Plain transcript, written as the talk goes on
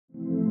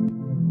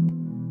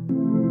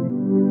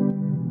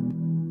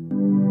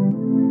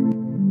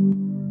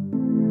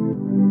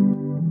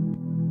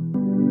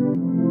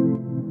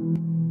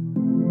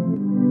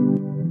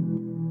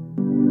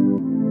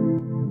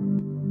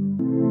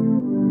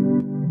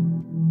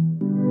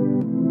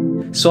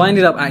So I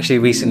ended up actually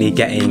recently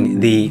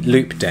getting the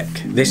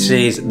Loupedeck. This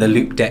is the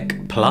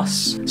Loupedeck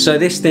Plus. So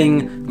this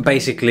thing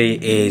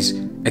basically is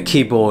a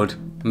keyboard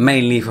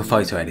mainly for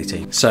photo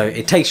editing. So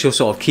it takes your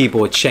sort of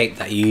keyboard shape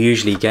that you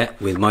usually get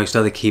with most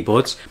other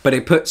keyboards, but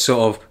it puts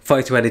sort of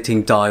photo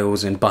editing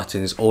dials and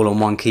buttons all on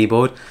one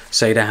keyboard,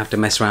 so you don't have to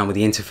mess around with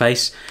the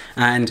interface.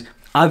 And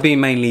I've been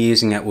mainly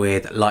using it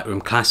with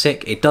Lightroom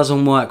Classic. It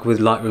doesn't work with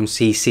Lightroom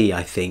CC,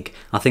 I think.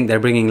 I think they're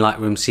bringing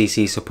Lightroom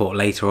CC support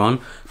later on,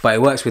 but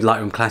it works with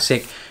Lightroom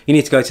Classic. You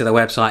need to go to the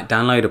website,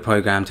 download a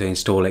program to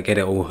install it, get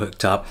it all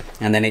hooked up,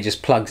 and then it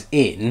just plugs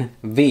in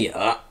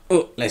via,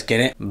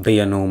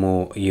 via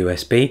normal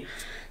USB.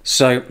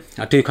 So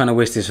I do kind of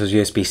wish this was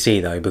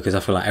USB-C though, because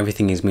I feel like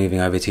everything is moving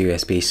over to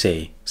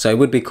USB-C. So it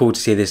would be cool to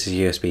see this as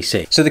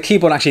USB-C. So the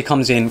keyboard actually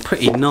comes in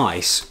pretty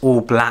nice,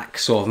 all black,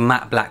 sort of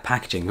matte black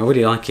packaging. I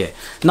really like it.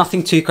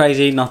 Nothing too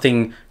crazy,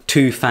 nothing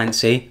too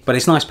fancy, but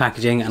it's nice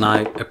packaging, and I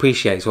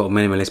appreciate sort of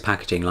minimalist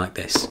packaging like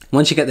this.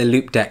 Once you get the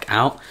Loupedeck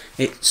out,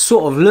 it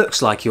sort of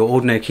looks like your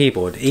ordinary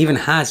keyboard. It even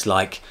has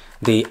like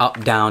the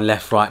up, down,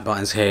 left, right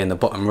buttons here in the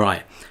bottom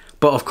right.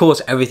 But of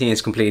course, everything is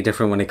completely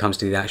different when it comes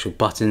to the actual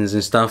buttons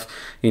and stuff.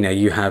 You know,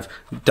 you have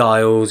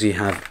dials, you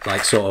have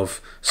like sort of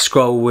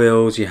scroll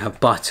wheels, you have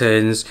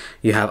buttons,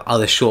 you have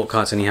other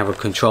shortcuts, and you have a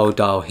control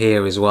dial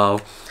here as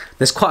well.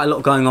 There's quite a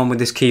lot going on with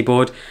this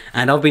keyboard,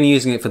 and I've been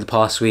using it for the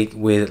past week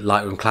with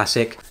Lightroom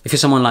Classic. If you're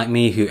someone like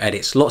me who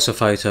edits lots of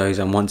photos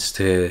and wants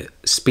to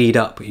speed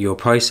up your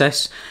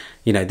process,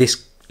 you know,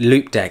 this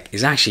Loupedeck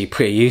is actually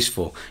pretty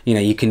useful. You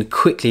know, you can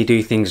quickly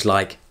do things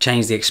like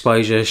change the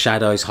exposure,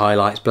 shadows,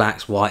 highlights,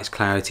 blacks, whites,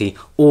 clarity,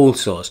 all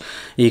sorts.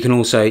 You can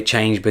also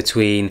change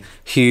between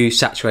hue,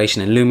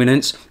 saturation and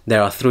luminance.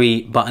 There are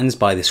 3 buttons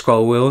by the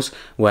scroll wheels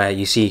where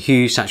you see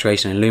hue,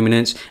 saturation and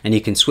luminance, and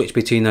you can switch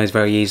between those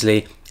very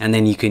easily. And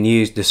then you can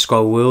use the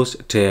scroll wheels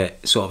to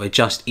sort of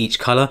adjust each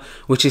color,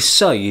 which is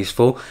so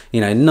useful. You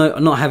know,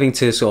 not having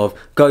to sort of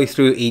go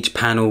through each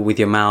panel with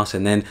your mouse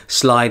and then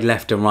slide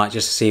left and right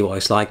just to see what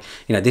it's like.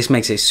 You know, this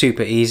makes it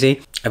super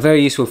easy. A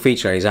very useful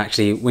feature is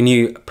actually when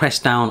you press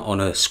down on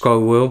a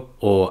scroll wheel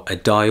or a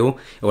dial,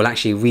 it will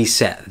actually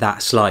reset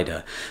that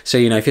slider. So,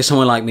 you know, if you're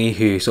someone like me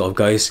who sort of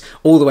goes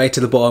all the way to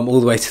the bottom,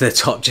 all the way to the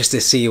top just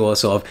to see what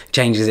sort of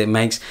changes it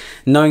makes,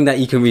 knowing that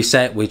you can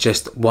reset with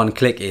just one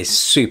click is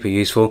super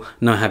useful.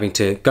 Not having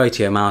to go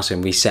to your mouse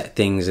and reset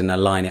things and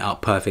align it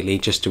up perfectly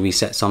just to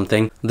reset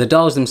something. The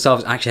dials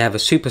themselves actually have a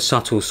super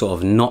subtle sort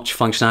of notch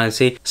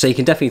functionality, so you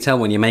can definitely tell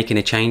when you're making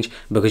a change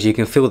because you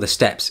can feel the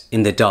steps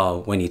in the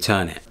dial when you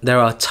turn it. There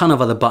are a ton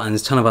of other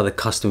buttons, ton of other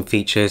custom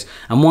features,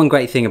 and one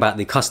great thing about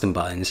the custom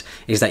buttons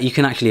is that you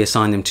can actually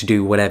assign them to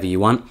do whatever you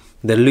want.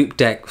 The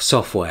Loupedeck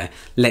software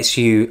lets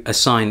you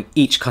assign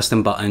each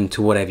custom button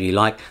to whatever you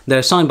like. They're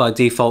assigned by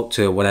default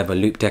to whatever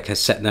Loupedeck has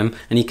set them,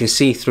 and you can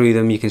see through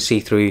them, you can see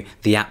through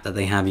the app that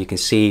they have, you can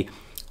see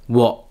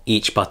what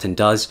each button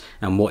does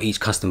and what each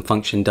custom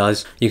function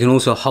does. You can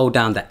also hold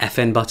down the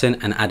FN button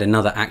and add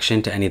another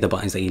action to any of the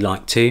buttons that you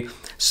like to.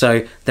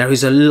 So there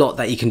is a lot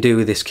that you can do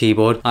with this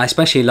keyboard. I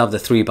especially love the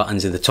 3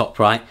 buttons at the top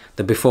right,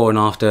 the before and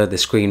after, the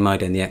screen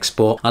mode and the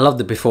export. I love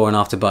the before and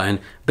after button,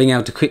 being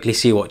able to quickly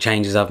see what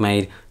changes I've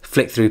made,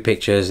 flick through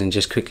pictures and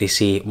just quickly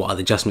see what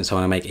other adjustments I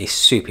want to make is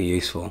super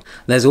useful.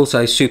 There's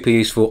also super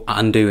useful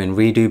undo and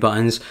redo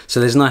buttons, so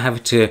there's no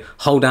having to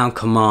hold down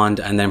Command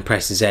and then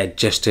press Z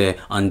just to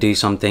undo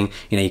something.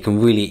 You know, you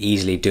can really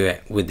easily do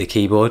it with the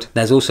keyboard.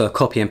 There's also a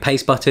copy and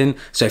paste button,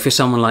 so if you're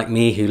someone like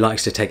me who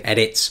likes to take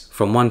edits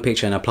from one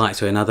picture and apply it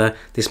to another,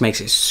 this makes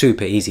it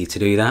super easy to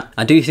do that.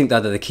 I do think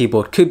that the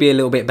keyboard could be a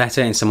little bit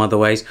better in some other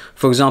ways.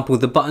 For example,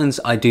 the buttons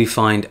I do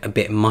find a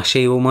bit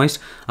mushy almost.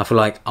 I feel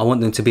like I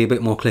want them to be a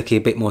bit more clicky, a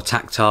bit more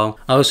tactile.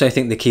 I also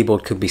think the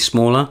keyboard could be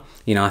smaller.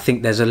 You know, I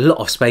think there's a lot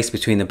of space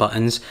between the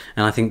buttons,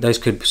 and I think those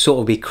could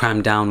sort of be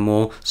crammed down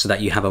more so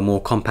that you have a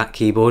more compact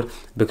keyboard,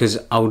 because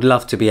I would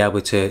love to be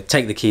able to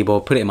take the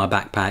keyboard, put it in my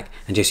backpack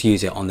and just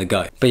use it on the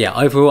go. But yeah,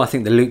 overall I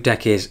think the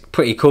Loupedeck is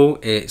pretty cool.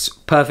 It's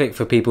perfect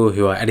for people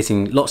who are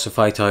editing lots of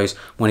photos,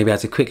 want to be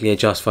able to quickly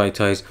adjust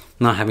photos,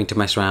 not having to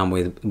mess around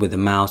with the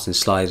mouse and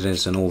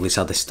sliders and all this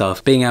other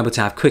stuff. Being able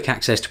to have quick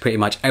access to pretty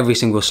much every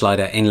single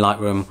slider in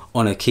Lightroom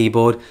on a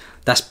keyboard,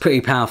 that's pretty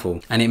powerful,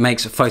 and it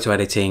makes photo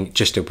editing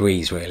just a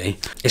breeze really.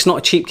 It's not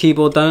a cheap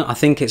keyboard though. I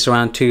think it's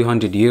around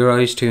 200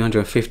 euros,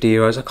 250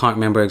 euros, I can't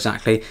remember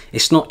exactly.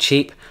 It's not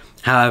cheap.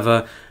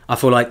 However, I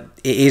feel like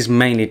it is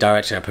mainly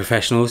directed at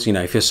professionals. You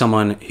know, if you're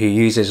someone who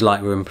uses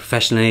Lightroom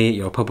professionally,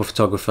 you're a proper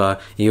photographer,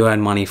 you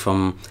earn money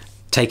from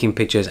taking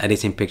pictures,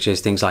 editing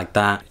pictures, things like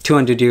that.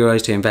 200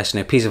 euros to invest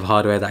in a piece of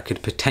hardware that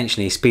could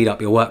potentially speed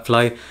up your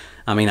workflow.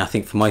 I mean, I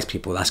think for most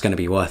people that's going to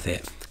be worth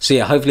it. So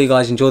yeah, hopefully you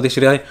guys enjoyed this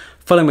video.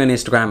 Follow me on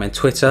Instagram and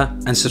Twitter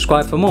and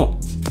subscribe for more.